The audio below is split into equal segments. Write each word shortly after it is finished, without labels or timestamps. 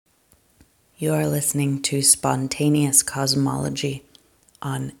You are listening to Spontaneous Cosmology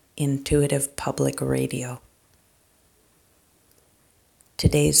on Intuitive Public Radio.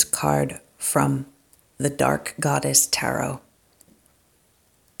 Today's card from the Dark Goddess Tarot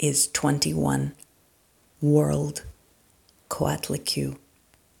is 21, World Coatlicue,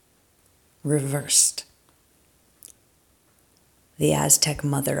 reversed. The Aztec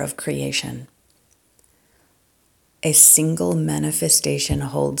Mother of Creation. A single manifestation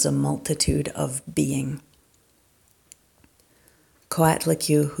holds a multitude of being.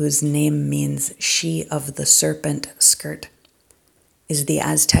 Coatlicue, whose name means she of the serpent skirt, is the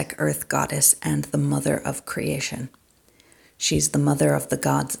Aztec earth goddess and the mother of creation. She's the mother of the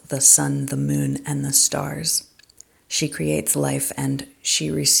gods, the sun, the moon, and the stars. She creates life and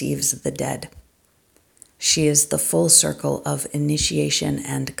she receives the dead. She is the full circle of initiation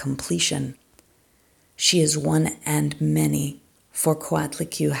and completion. She is one and many, for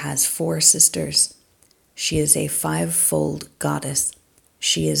Coatlicue has 4 sisters. She is a 5-fold goddess.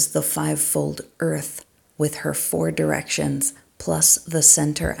 She is the 5-fold earth with her 4 directions plus the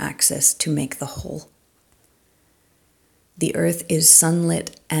center axis to make the whole. The earth is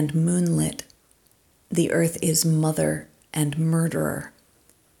sunlit and moonlit. The earth is mother and murderer.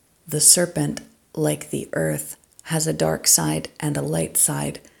 The serpent, like the earth, has a dark side and a light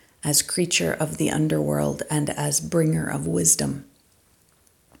side, as creature of the underworld and as bringer of wisdom.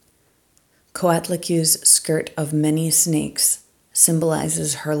 Coatlicue's skirt of many snakes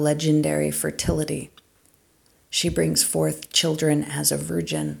symbolizes her legendary fertility. She brings forth children as a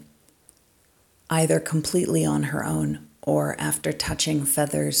virgin, either completely on her own or after touching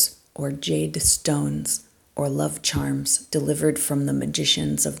feathers or jade stones or love charms delivered from the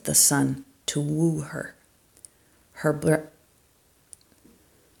magicians of the sun to woo her.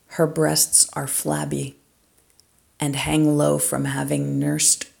 Her breasts are flabby and hang low from having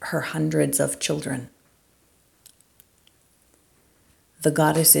nursed her hundreds of children. The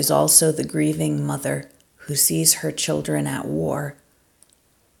goddess is also the grieving mother who sees her children at war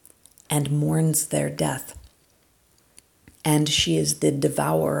and mourns their death. And she is the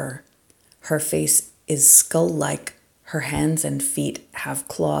devourer. Her face is skull-like, her hands and feet have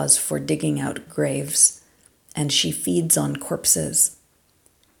claws for digging out graves, and she feeds on corpses.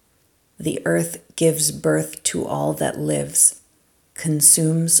 The earth gives birth to all that lives,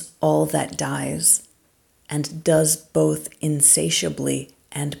 consumes all that dies, and does both insatiably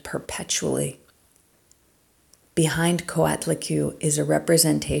and perpetually. Behind Coatlicue is a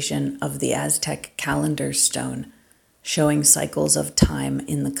representation of the Aztec calendar stone, showing cycles of time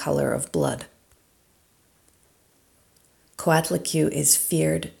in the color of blood. Coatlicue is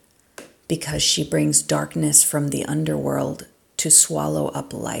feared because she brings darkness from the underworld to swallow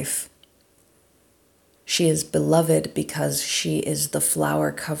up life. She is beloved because she is the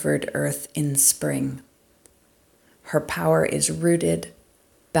flower-covered earth in spring. Her power is rooted,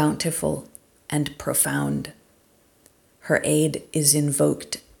 bountiful, and profound. Her aid is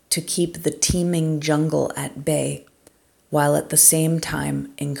invoked to keep the teeming jungle at bay, while at the same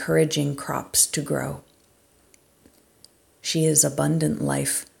time encouraging crops to grow. She is abundant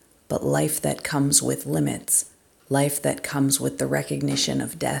life, but life that comes with limits, life that comes with the recognition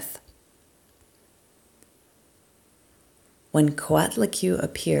of death. When Coatlicue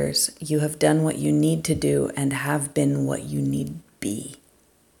appears, you have done what you need to do and have been what you need be.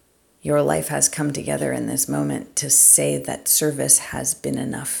 Your life has come together in this moment to say that service has been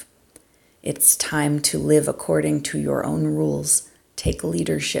enough. It's time to live according to your own rules. Take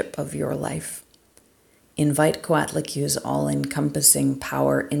leadership of your life. Invite Coatlicue's all-encompassing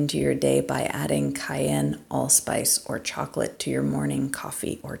power into your day by adding cayenne, allspice, or chocolate to your morning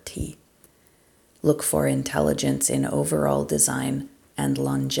coffee or tea. Look for intelligence in overall design and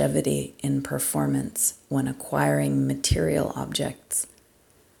longevity in performance when acquiring material objects.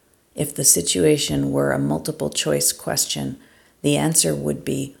 If the situation were a multiple choice question, the answer would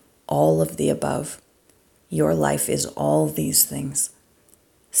be all of the above. Your life is all these things.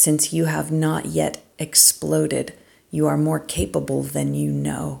 Since you have not yet exploded, you are more capable than you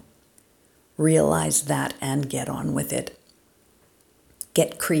know. Realize that and get on with it.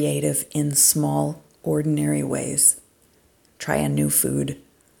 Get creative in small, ordinary ways. Try a new food,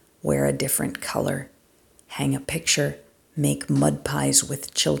 wear a different color, hang a picture, make mud pies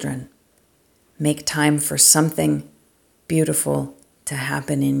with children. Make time for something beautiful to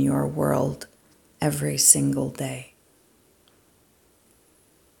happen in your world every single day.